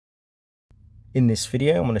In this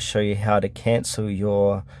video, I'm going to show you how to cancel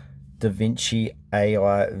your DaVinci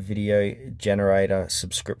AI Video Generator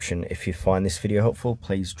subscription. If you find this video helpful,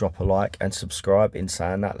 please drop a like and subscribe. In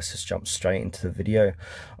saying that, let's just jump straight into the video.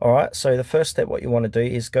 Alright, so the first step, what you want to do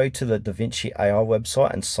is go to the DaVinci AI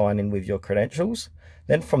website and sign in with your credentials.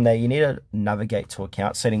 Then from there, you need to navigate to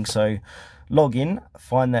account settings. So log in,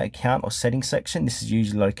 find the account or settings section. This is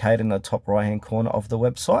usually located in the top right hand corner of the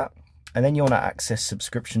website. And then you want to access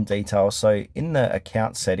subscription details. So in the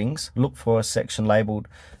account settings, look for a section labeled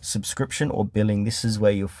subscription or billing. This is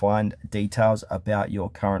where you'll find details about your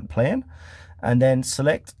current plan. And then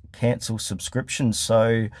select cancel subscription.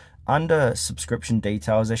 So under subscription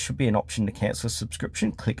details, there should be an option to cancel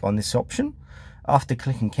subscription. Click on this option. After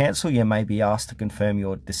clicking cancel, you may be asked to confirm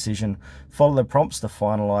your decision. Follow the prompts to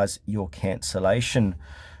finalize your cancellation.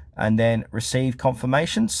 And then receive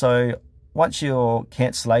confirmation. So once your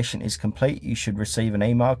cancellation is complete, you should receive an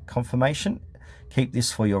email confirmation. Keep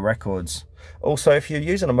this for your records. Also, if you're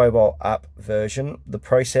using a mobile app version, the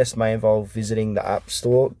process may involve visiting the App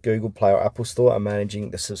Store, Google Play or Apple Store, and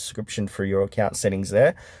managing the subscription through your account settings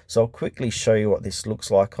there. So I'll quickly show you what this looks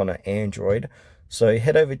like on an Android. So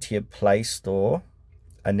head over to your Play Store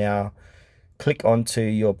and now click onto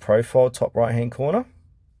your profile, top right hand corner,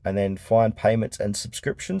 and then find payments and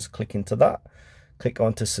subscriptions. Click into that. Click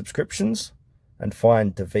onto subscriptions and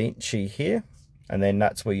find DaVinci here, and then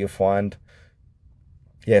that's where you'll find,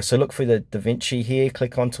 so look for the DaVinci here,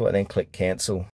 click onto it and then click cancel.